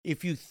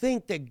If you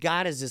think that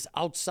God is this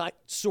outside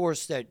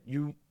source that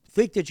you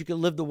think that you can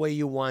live the way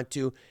you want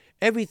to,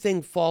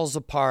 everything falls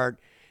apart.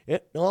 And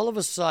all of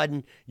a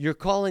sudden, you're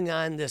calling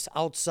on this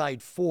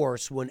outside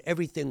force when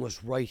everything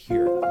was right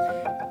here.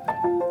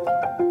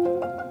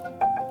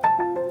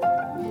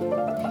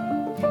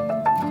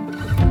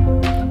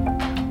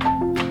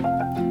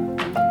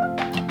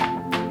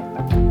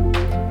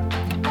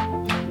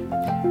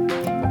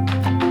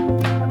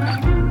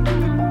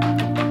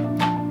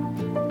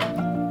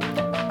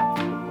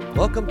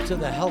 Welcome to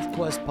the Health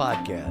Quest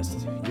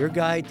Podcast, your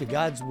guide to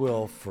God's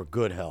will for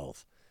good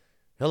health.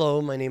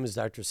 Hello, my name is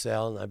Dr.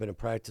 Sal, and I've been a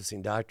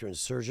practicing doctor and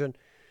surgeon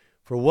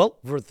for well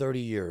over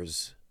 30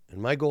 years.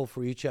 And my goal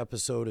for each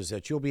episode is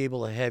that you'll be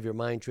able to have your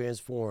mind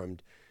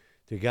transformed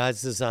to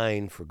God's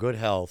design for good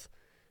health,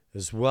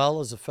 as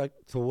well as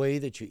affect the way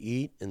that you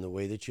eat and the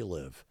way that you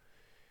live.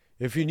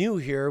 If you're new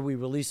here, we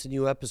release a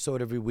new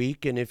episode every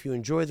week, and if you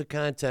enjoy the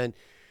content,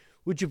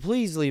 would you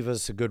please leave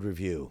us a good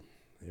review?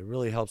 It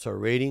really helps our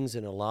ratings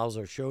and allows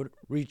our show to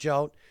reach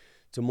out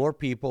to more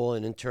people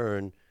and in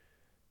turn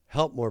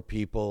help more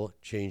people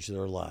change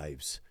their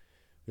lives.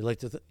 We'd like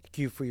to thank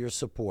you for your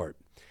support.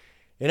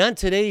 And on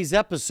today's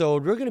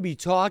episode, we're going to be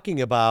talking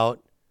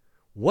about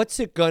what's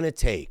it going to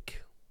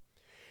take.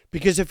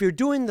 Because if you're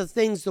doing the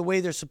things the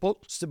way they're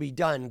supposed to be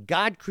done,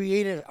 God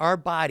created our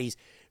bodies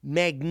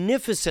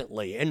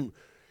magnificently. And,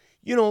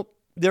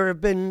 there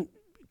have been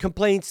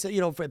complaints,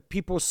 for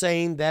people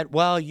saying that,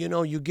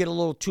 you get a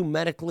little too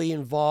medically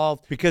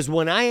involved. Because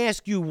when I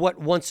ask you what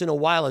once in a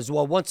while is,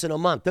 once in a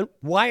month, then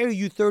why are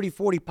you 30,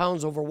 40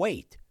 pounds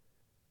overweight?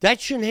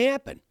 That shouldn't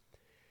happen.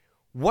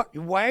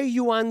 Why are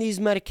you on these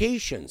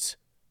medications?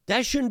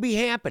 That shouldn't be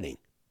happening.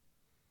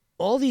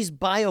 All these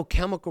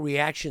biochemical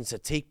reactions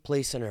that take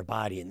place in our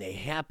body, and they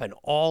happen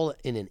all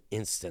in an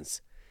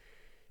instance,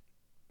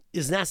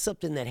 is not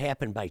something that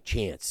happened by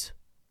chance.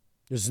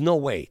 There's no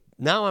way.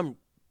 Now I'm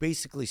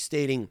basically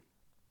stating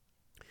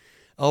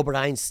Albert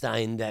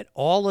Einstein that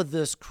all of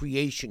this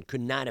creation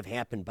could not have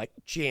happened by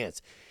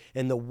chance.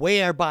 And the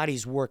way our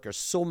bodies work are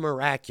so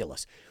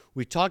miraculous.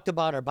 We talked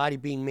about our body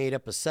being made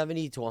up of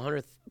 70 to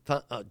 100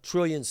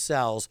 trillion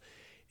cells.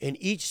 And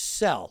each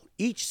cell,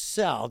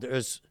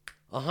 there's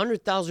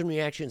 100,000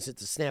 reactions at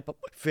the snap of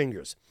my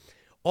fingers.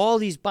 All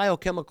these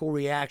biochemical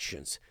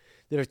reactions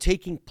that are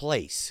taking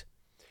place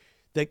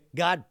that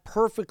God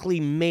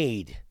perfectly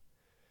made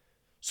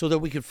so that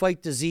we could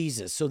fight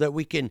diseases, so that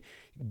we can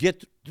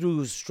get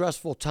through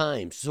stressful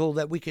times, so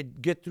that we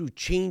could get through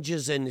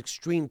changes in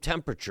extreme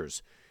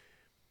temperatures,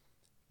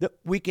 that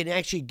we can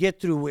actually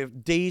get through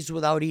days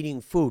without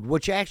eating food,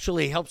 which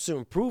actually helps to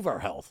improve our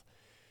health.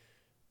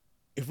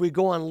 If we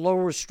go on low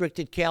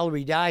restricted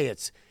calorie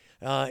diets,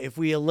 if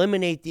we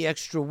eliminate the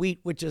extra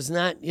wheat, which is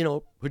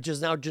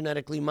now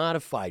genetically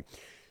modified,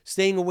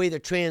 staying away the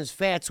trans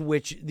fats,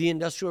 which the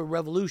Industrial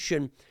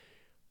Revolution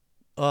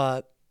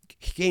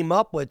came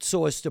up with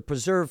so as to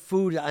preserve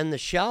food on the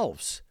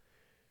shelves.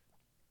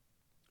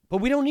 But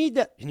we don't need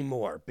that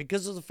anymore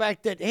because of the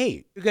fact that,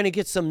 hey, you're going to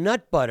get some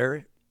nut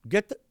butter,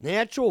 get the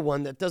natural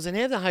one that doesn't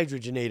have the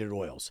hydrogenated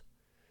oils.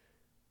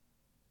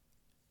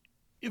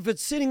 If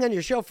it's sitting on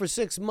your shelf for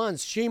 6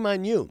 months, shame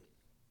on you.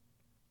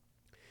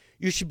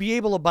 You should be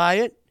able to buy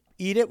it,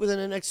 eat it within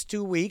the next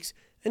 2 weeks,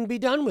 and be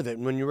done with it.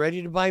 And when you're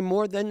ready to buy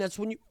more, then that's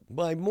when you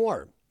buy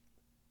more.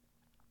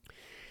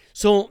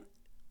 So,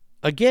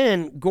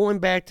 again, going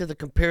back to the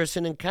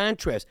comparison and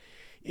contrast,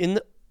 in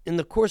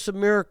the Course of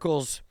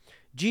Miracles,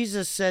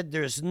 Jesus said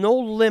there's no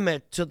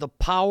limit to the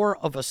power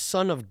of a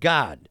Son of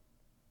God.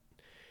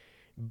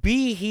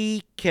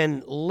 He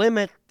can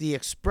limit the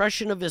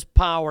expression of his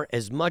power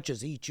as much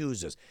as he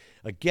chooses.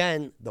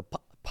 Again, the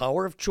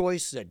power of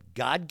choice that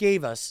God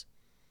gave us,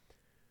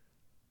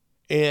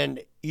 and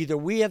either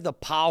we have the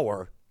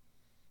power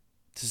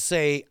to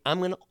say, I'm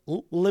going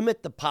to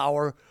limit the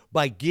power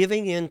by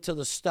giving in to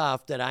the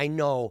stuff that I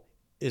know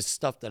is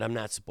stuff that I'm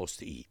not supposed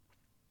to eat.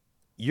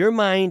 Your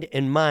mind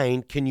and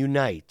mind can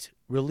unite,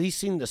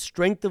 releasing the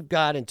strength of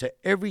God into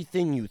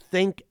everything you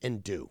think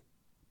and do.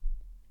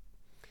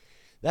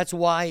 That's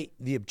why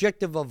the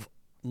objective of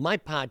my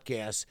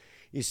podcast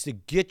is to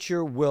get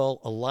your will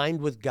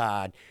aligned with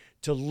God,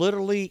 to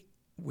literally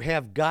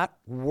have God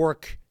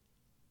work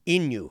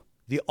in you.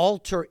 The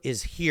altar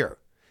is here,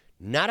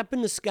 not up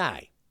in the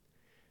sky.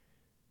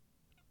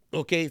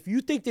 Okay, if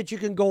you think that you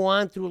can go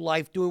on through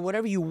life doing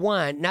whatever you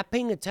want, not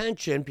paying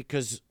attention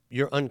because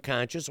you're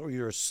unconscious or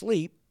you're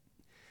asleep,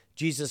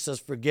 Jesus says,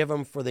 forgive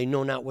them for they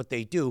know not what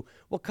they do.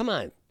 Well, come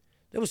on.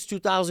 That was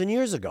 2,000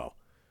 years ago.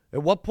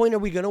 At what point are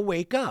we going to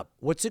wake up?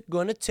 What's it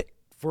going to take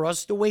for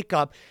us to wake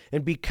up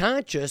and be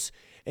conscious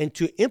and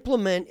to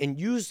implement and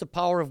use the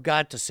power of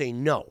God to say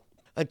no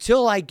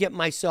until I get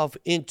myself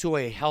into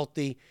a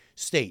healthy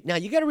state? Now,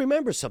 you got to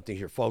remember something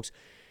here, folks.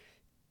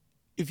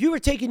 If you were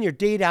taking your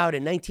date out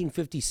in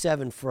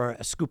 1957 for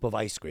a scoop of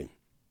ice cream,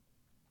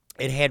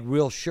 it had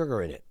real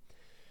sugar in it.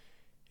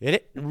 It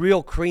had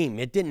real cream.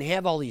 It didn't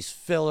have all these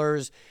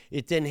fillers.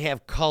 It didn't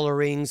have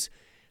colorings.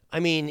 I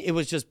mean, it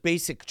was just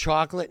basic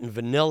chocolate and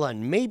vanilla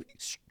and maybe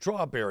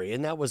strawberry,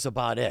 and that was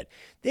about it.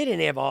 They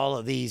didn't have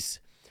all these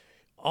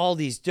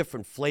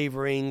different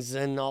flavorings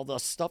and all the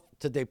stuff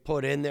that they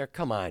put in there.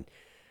 Come on.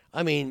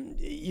 I mean,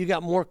 you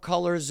got more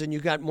colors and you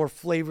got more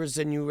flavors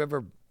than you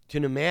ever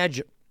can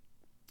imagine.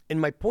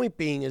 And my point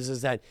being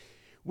is that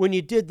when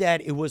you did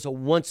that, it was a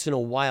once in a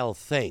while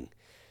thing.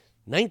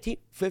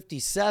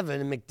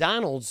 1957,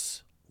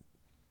 McDonald's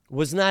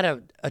was not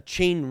a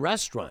chain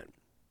restaurant.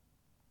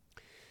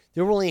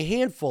 There were only a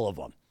handful of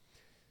them.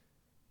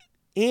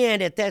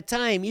 And at that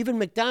time, even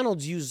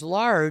McDonald's used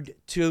lard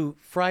to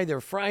fry their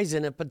fries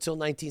in up until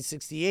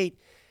 1968.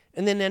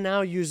 And then they're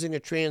now using a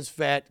trans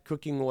fat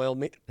cooking oil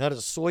made out of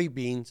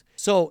soybeans.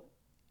 So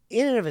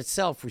in and of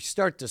itself, we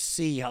start to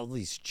see how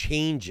these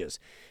changes.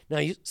 Now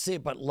you say,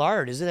 but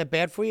lard, isn't that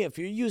bad for you? If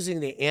you're using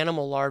the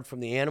animal lard from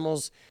the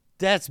animals,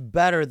 that's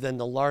better than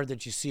the lard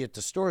that you see at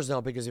the stores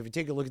now, because if you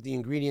take a look at the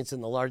ingredients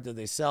in the lard that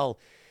they sell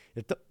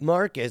at the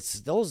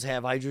markets, those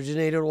have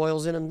hydrogenated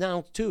oils in them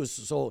now too.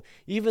 So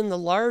even the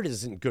lard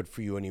isn't good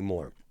for you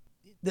anymore.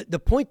 The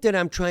point that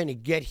I'm trying to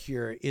get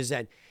here is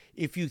that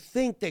if you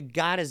think that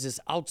God is this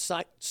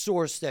outside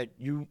source, that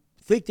you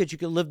think that you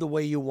can live the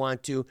way you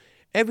want to,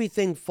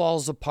 everything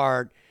falls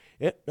apart.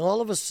 And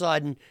all of a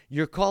sudden,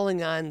 you're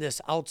calling on this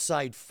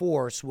outside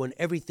force when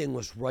everything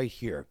was right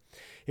here.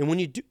 And when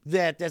you do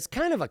that, that's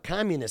kind of a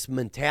communist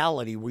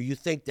mentality where you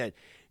think that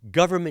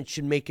government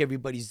should make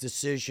everybody's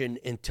decision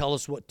and tell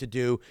us what to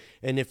do.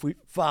 And if we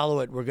follow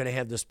it, we're going to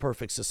have this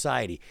perfect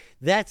society.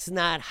 That's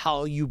not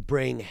how you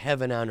bring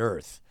heaven on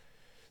earth.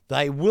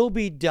 Thy will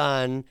be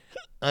done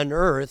on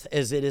earth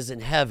as it is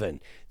in heaven.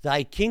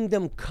 Thy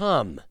kingdom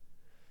come.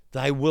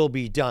 Thy will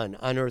be done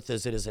on earth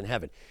as it is in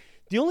heaven.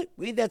 The only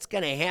way that's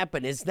going to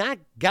happen is not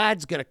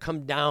God's going to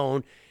come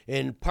down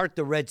and part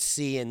the Red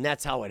Sea and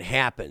that's how it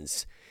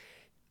happens.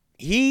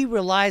 He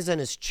relies on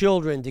his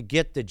children to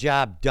get the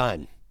job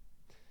done.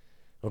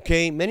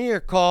 Okay, many are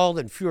called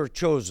and few are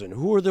chosen.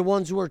 Who are the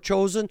ones who are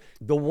chosen?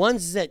 The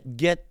ones that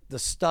get the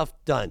stuff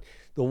done.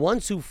 The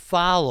ones who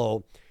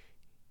follow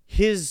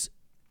his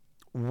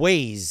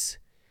ways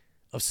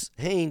of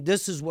saying,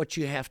 this is what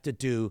you have to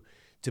do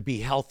to be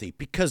healthy.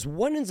 Because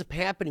what ends up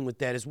happening with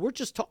that is we're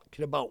just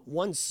talking about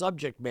one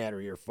subject matter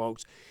here,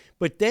 folks,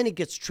 but then it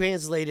gets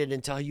translated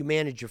into how you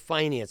manage your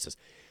finances,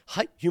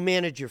 how you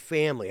manage your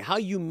family, how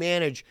you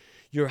manage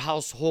your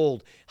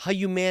household, how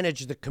you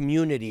manage the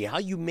community, how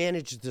you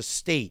manage the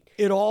state.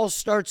 It all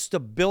starts to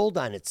build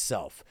on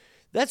itself.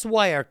 That's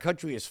why our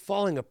country is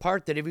falling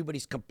apart, that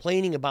everybody's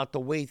complaining about the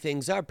way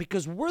things are,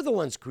 because we're the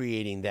ones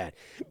creating that.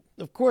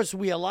 Of course,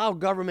 we allow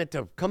government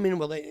to come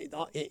in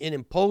and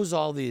impose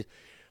all these,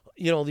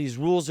 these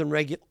rules and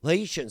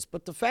regulations.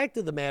 But the fact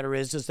of the matter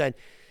is that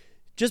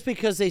just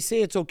because they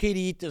say it's okay to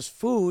eat this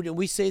food and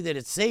we say that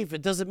it's safe,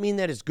 it doesn't mean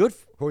that it's good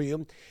for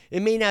you.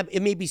 It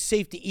may be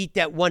safe to eat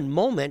that one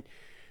moment,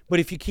 but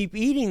if you keep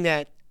eating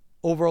that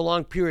over a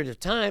long period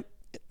of time,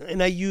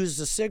 and I use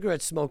the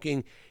cigarette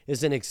smoking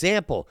as an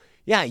example.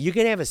 Yeah, you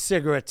can have a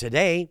cigarette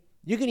today.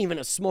 You can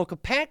even smoke a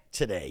pack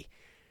today.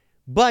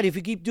 But if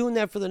you keep doing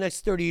that for the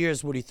next 30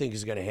 years, what do you think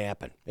is going to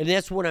happen? And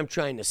that's what I'm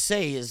trying to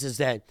say is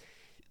that,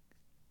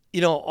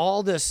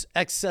 all this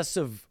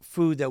excessive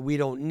food that we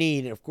don't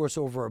need, and of course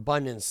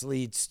overabundance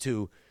leads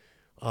to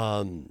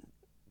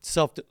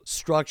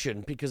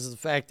self-destruction because of the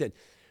fact that,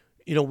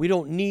 we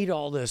don't need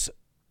all this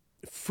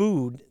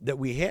food that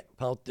we have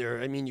out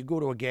there. I mean, you go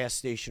to a gas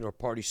station or a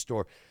party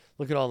store,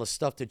 look at all the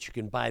stuff that you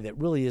can buy that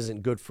really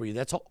isn't good for you.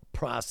 That's all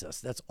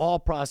processed. That's all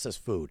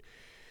processed food.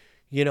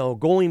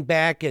 Going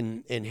back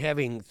and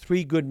having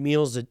 3 good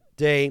meals a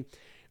day,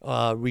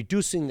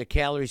 reducing the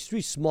calories,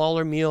 3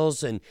 smaller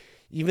meals, and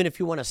even if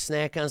you want to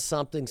snack on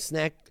something,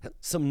 snack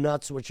some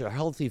nuts, which are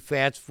healthy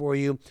fats for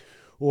you,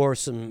 or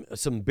some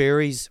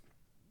berries.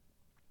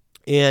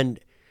 And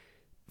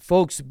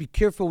folks, be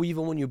careful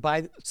even when you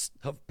buy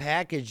stuff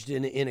packaged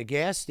in a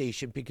gas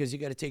station, because you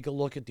got to take a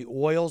look at the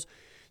oils,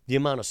 the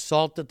amount of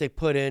salt that they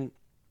put in,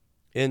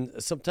 and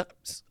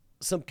sometimes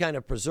some kind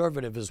of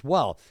preservative as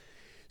well.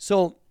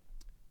 So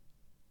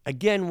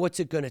again, what's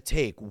it going to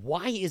take?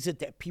 Why is it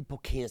that people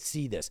can't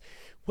see this?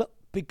 Well,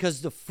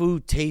 because the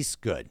food tastes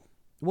good.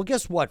 Well,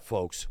 guess what,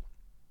 folks?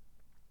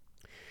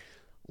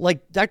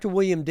 Like Dr.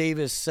 William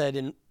Davis said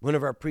in one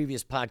of our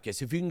previous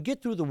podcasts, if you can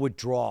get through the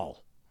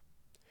withdrawal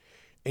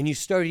and you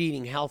start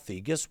eating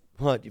healthy, guess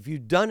what? If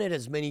you've done it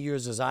as many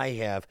years as I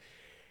have,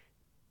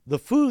 the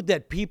food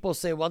that people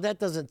say, well, that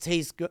doesn't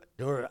taste good,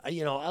 or,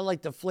 I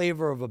like the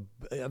flavor of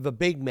a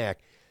Big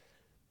Mac.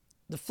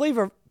 The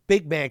flavor of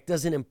Big Mac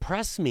doesn't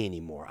impress me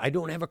anymore. I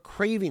don't have a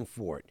craving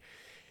for it.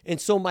 And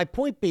so my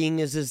point being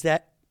is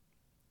that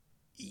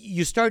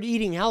you start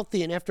eating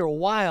healthy, and after a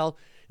while,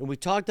 and we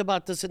talked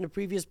about this in the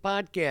previous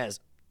podcast,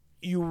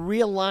 you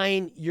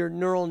realign your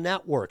neural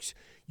networks.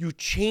 You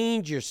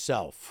change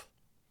yourself.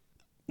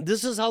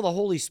 This is how the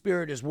Holy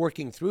Spirit is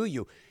working through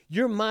you.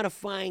 You're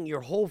modifying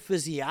your whole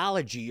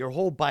physiology, your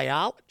whole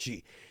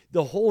biology,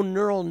 the whole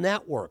neural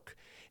network.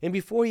 And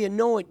before you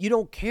know it, you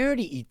don't care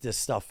to eat this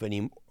stuff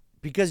anymore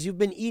because you've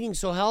been eating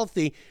so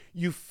healthy,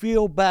 you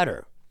feel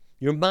better.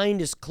 Your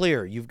mind is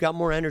clear. You've got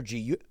more energy.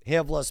 You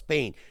have less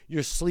pain.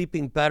 You're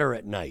sleeping better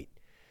at night.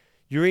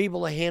 You're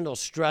able to handle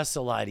stress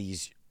a lot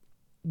easier.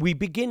 We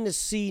begin to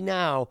see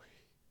now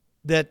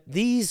that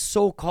these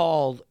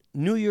so-called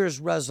New Year's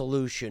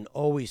resolution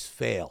always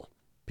fail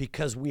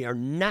because we are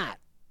not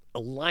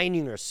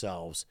aligning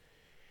ourselves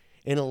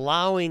and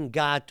allowing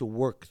God to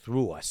work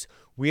through us.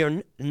 We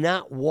are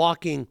not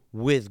walking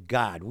with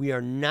God. We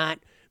are not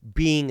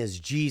being as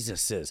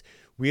Jesus is.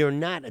 We are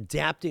not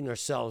adapting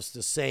ourselves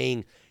to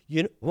saying,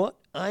 you know what,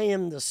 I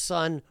am the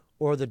son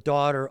or the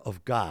daughter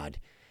of God,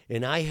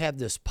 and I have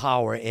this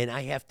power, and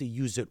I have to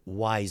use it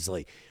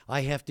wisely.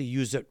 I have to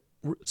use it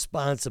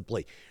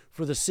responsibly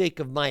for the sake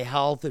of my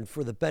health and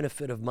for the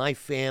benefit of my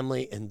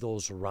family and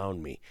those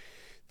around me.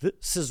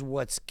 This is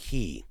what's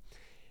key.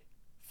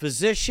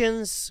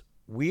 Physicians,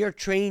 we are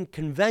trained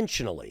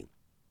conventionally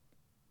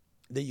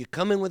that you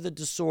come in with a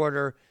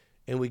disorder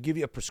and we give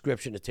you a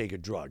prescription to take a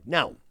drug.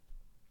 Now,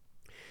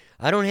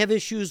 I don't have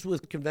issues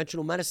with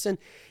conventional medicine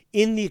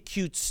in the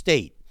acute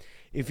state.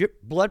 If your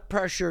blood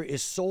pressure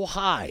is so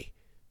high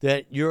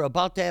that you're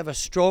about to have a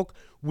stroke,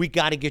 we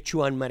got to get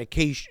you on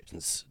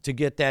medications to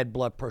get that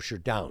blood pressure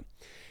down.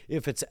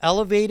 If it's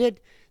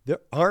elevated, there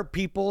are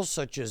people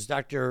such as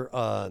Dr.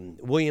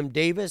 William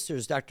Davis,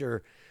 there's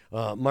Dr.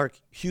 Mark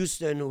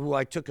Houston, who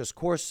I took his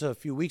course a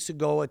few weeks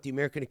ago at the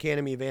American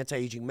Academy of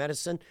Anti-Aging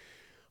Medicine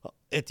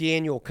at the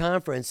annual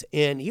conference,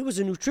 and he was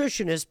a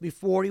nutritionist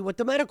before he went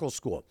to medical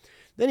school.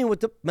 Then he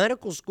went to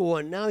medical school,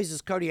 and now he's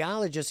a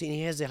cardiologist, and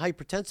he has a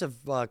hypertension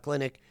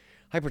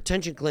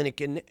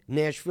clinic in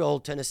Nashville,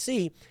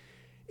 Tennessee.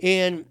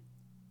 And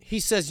he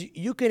says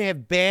you can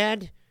have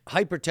bad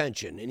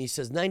hypertension, and he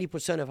says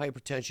 90% of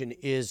hypertension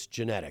is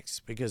genetics,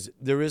 because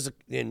there is,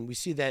 and we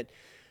see that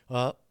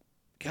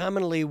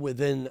commonly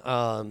within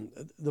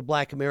the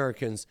Black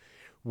Americans,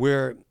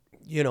 where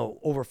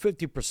over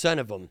 50%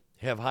 of them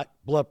have high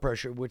blood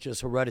pressure, which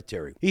is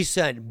hereditary. He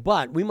said,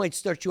 but we might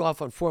start you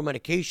off on 4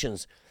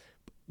 medications,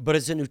 but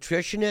as a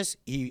nutritionist,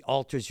 he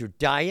alters your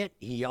diet.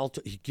 He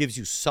gives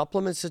you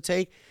supplements to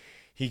take.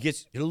 He'll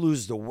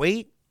lose the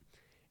weight.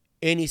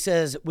 And he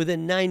says,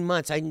 within 9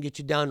 months, I can get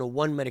you down to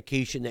 1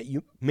 medication that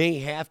you may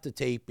have to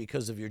take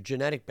because of your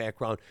genetic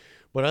background.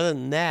 But other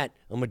than that,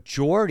 a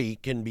majority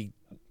can be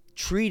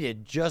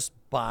treated just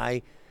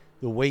by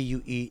the way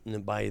you eat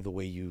and by the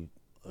way you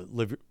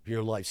live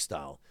your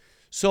lifestyle.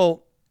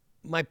 So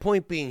my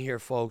point being here,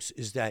 folks,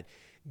 is that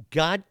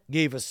God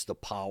gave us the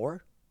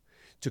power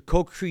to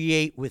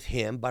co-create with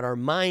him, but our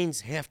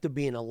minds have to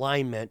be in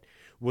alignment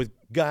with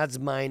God's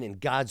mind and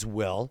God's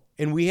will.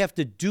 And we have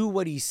to do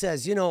what he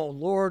says.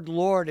 Lord,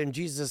 Lord, and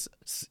Jesus,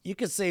 you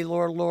can say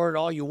Lord, Lord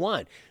all you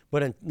want,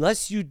 but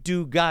unless you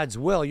do God's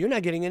will, you're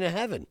not getting into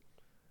heaven.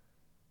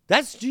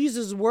 That's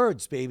Jesus'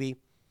 words, baby.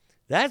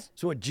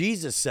 That's what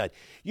Jesus said.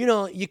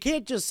 You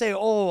can't just say,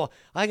 oh,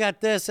 I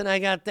got this and I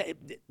got that.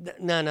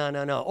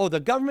 No. Oh, the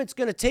government's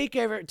going to take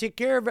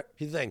care of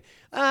everything.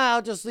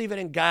 I'll just leave it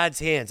in God's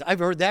hands. I've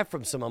heard that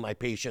from some of my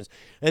patients.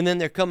 And then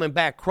they're coming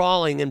back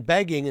crawling and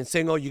begging and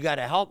saying, oh, you got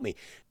to help me.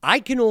 I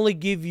can only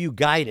give you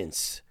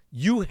guidance.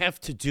 You have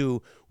to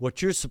do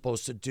what you're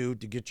supposed to do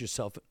to get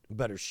yourself in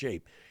better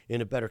shape, in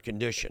a better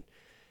condition.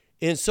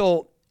 And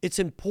so it's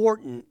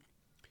important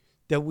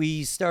that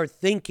we start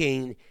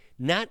thinking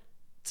not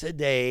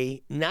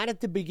today, not at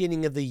the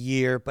beginning of the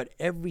year, but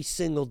every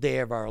single day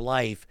of our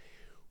life,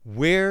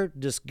 where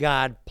does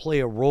God play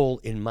a role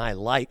in my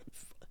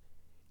life?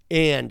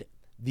 And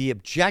the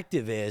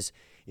objective is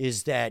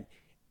that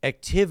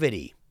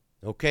activity,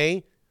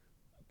 okay,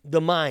 the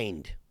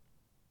mind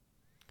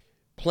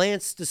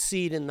plants the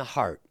seed in the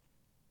heart,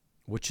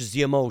 which is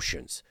the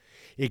emotions.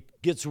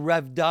 It gets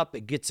revved up,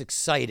 it gets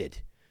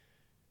excited,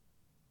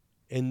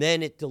 and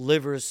then it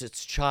delivers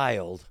its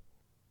child,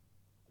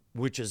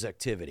 which is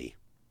activity.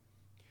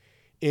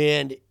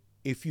 And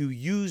if you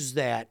use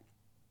that,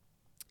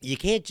 you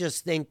can't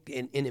just think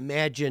and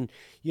imagine,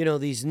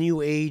 these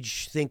new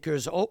age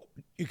thinkers, oh,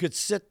 you could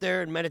sit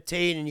there and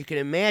meditate and you can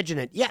imagine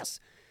it. Yes.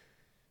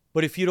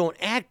 But if you don't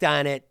act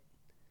on it,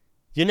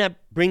 you're not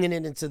bringing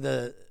it into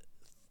the,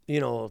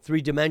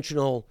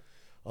 three-dimensional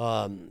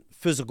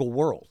physical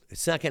world.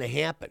 It's not going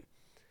to happen.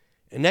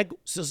 And that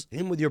goes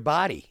in with your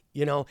body,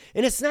 And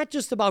it's not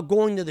just about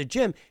going to the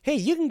gym. Hey,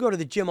 you can go to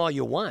the gym all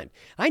you want.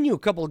 I knew a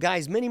couple of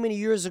guys many, many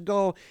years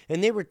ago,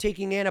 and they were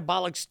taking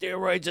anabolic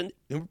steroids and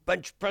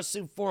bench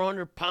pressing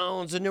 400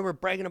 pounds, and they were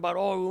bragging about,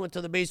 oh, we went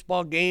to the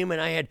baseball game, and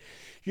I had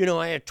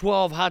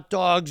 12 hot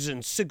dogs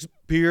and 6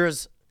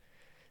 beers.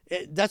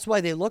 That's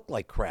why they look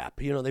like crap.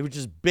 They were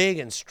just big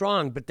and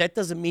strong, but that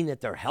doesn't mean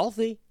that they're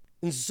healthy.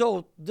 And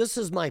so this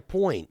is my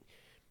point.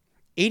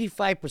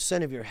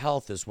 85% of your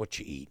health is what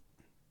you eat.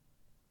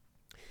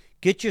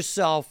 Get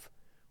yourself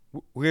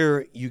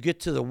where you get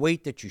to the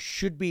weight that you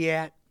should be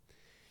at.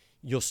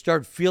 You'll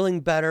start feeling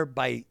better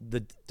by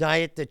the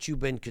diet that you've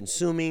been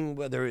consuming,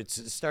 whether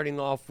it's starting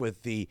off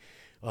with the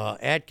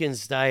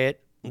Atkins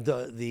diet,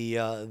 the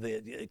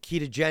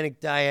ketogenic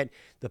diet,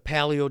 the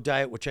paleo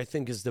diet, which I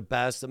think is the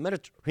best, the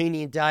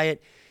Mediterranean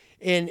diet.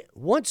 And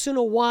once in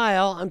a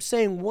while, I'm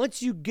saying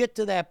once you get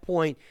to that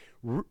point,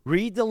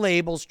 read the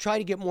labels. Try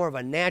to get more of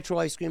a natural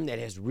ice cream that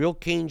has real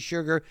cane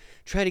sugar.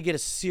 Try to get a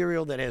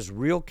cereal that has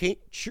real cane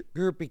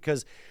sugar,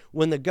 because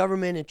when the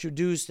government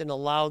introduced and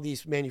allowed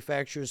these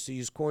manufacturers to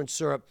use corn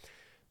syrup,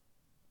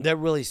 that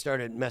really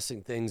started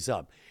messing things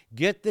up.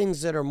 Get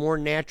things that are more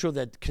natural,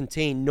 that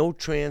contain no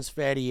trans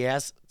fatty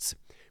acids.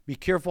 Be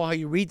careful how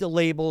you read the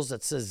labels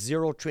that says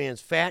zero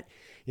trans fat.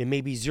 It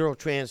may be zero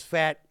trans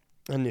fat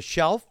on the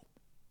shelf,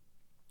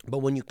 but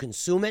when you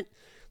consume it,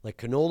 like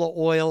canola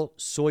oil,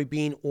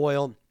 soybean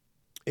oil,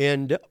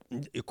 and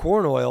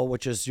corn oil,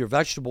 which is your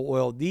vegetable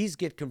oil, these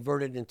get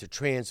converted into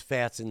trans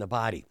fats in the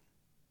body.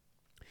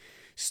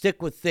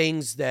 Stick with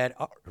things that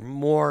are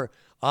more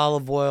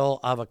olive oil,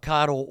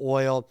 avocado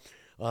oil,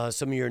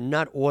 some of your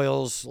nut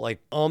oils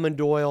like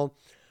almond oil,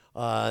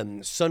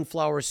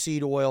 sunflower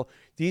seed oil.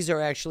 These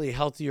are actually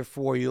healthier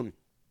for you.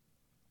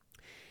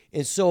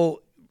 And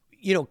so,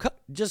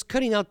 just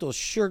cutting out those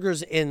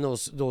sugars and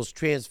those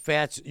trans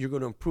fats, you're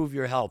going to improve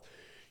your health.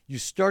 You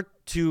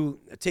start to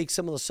take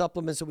some of the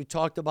supplements that we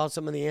talked about,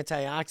 some of the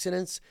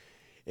antioxidants,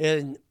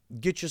 and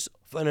get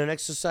yourself on an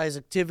exercise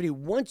activity.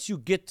 Once you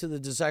get to the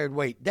desired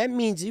weight, that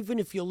means even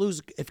if you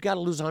got to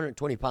lose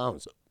 120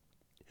 pounds,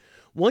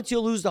 once you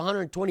lose the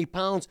 120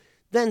 pounds,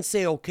 then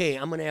say, okay,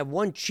 I'm going to have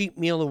one cheat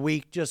meal a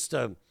week just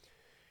to,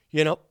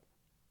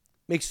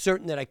 make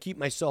certain that I keep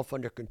myself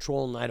under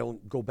control and I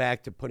don't go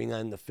back to putting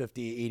on the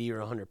 50, 80, or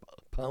 100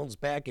 pounds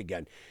back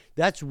again.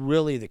 That's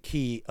really the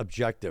key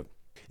objective.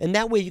 And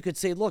that way you could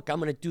say, look, I'm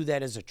going to do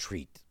that as a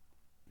treat.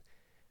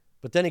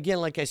 But then again,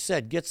 like I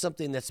said, get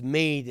something that's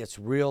made, that's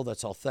real,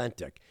 that's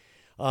authentic.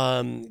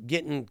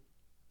 Getting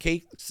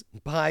cakes,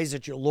 pies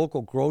at your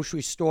local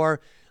grocery store,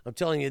 I'm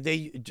telling you,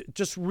 they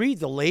just read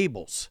the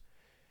labels.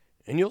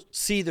 And you'll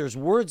see there's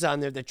words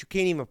on there that you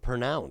can't even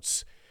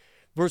pronounce,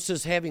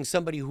 versus having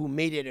somebody who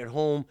made it at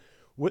home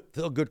with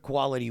a good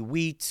quality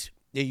wheat.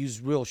 They use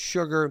real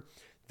sugar.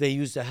 They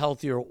use the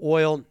healthier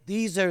oil.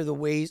 These are the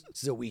ways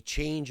that we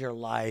change our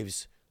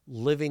lives,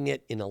 living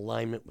it in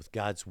alignment with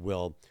God's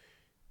will,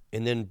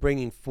 and then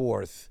bringing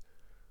forth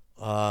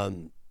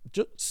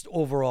just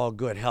overall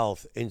good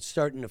health and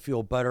starting to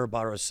feel better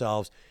about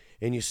ourselves.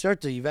 And you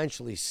start to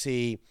eventually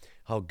see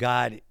how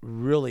God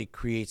really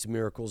creates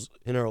miracles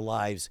in our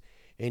lives,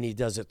 and he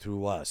does it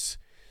through us.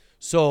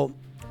 So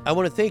I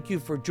want to thank you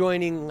for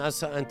joining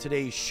us on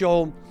today's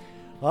show.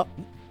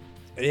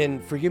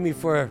 And forgive me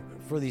for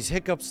these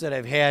hiccups that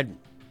I've had.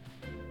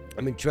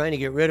 I've been trying to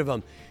get rid of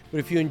them. But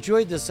if you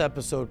enjoyed this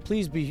episode,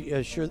 please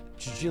be sure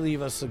to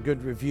leave us a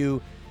good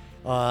review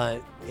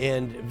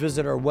and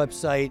visit our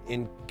website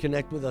and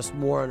connect with us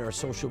more on our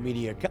social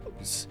media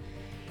accounts.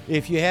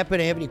 If you happen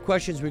to have any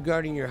questions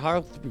regarding your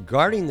health,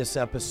 regarding this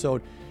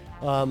episode,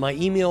 my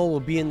email will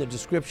be in the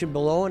description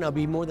below, and I'll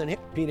be more than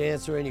happy to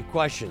answer any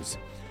questions.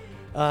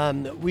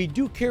 We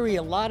do carry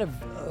a lot of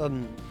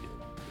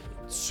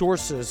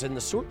sources, and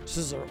the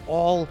sources are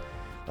all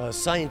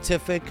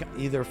scientific,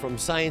 either from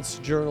science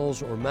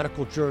journals or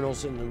medical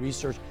journals in the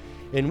research.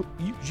 And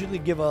we usually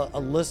give a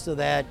list of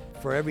that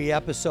for every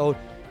episode.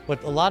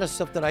 But a lot of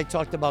stuff that I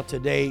talked about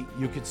today,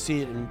 you could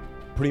see it in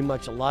pretty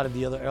much a lot of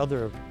the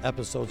other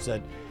episodes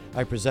that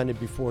I presented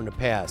before in the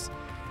past.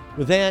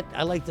 With that,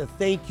 I'd like to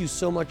thank you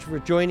so much for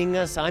joining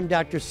us. I'm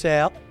Dr.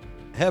 Sal.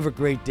 Have a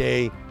great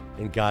day,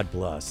 and God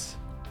bless.